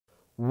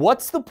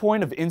What's the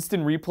point of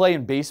instant replay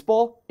in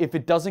baseball if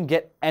it doesn't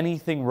get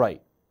anything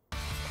right?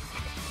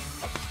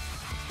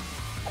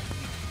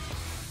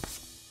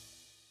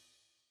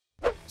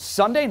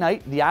 Sunday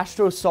night, the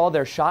Astros saw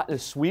their shot at a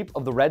sweep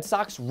of the Red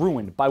Sox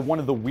ruined by one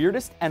of the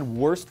weirdest and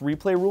worst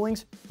replay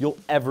rulings you'll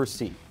ever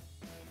see.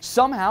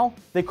 Somehow,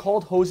 they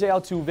called Jose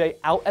Altuve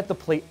out at the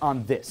plate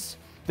on this,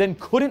 then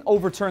couldn't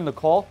overturn the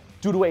call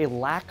due to a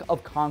lack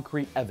of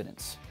concrete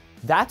evidence.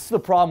 That's the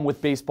problem with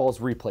baseball's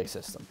replay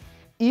system.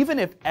 Even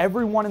if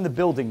everyone in the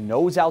building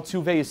knows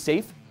Altuve is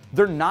safe,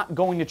 they're not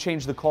going to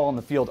change the call on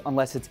the field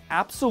unless it's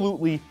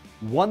absolutely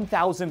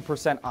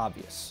 1000%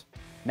 obvious.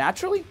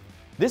 Naturally,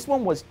 this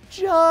one was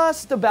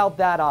just about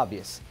that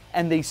obvious,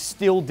 and they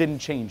still didn't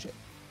change it.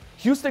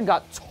 Houston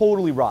got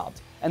totally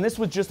robbed, and this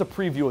was just a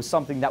preview of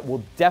something that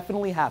will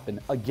definitely happen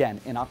again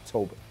in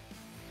October.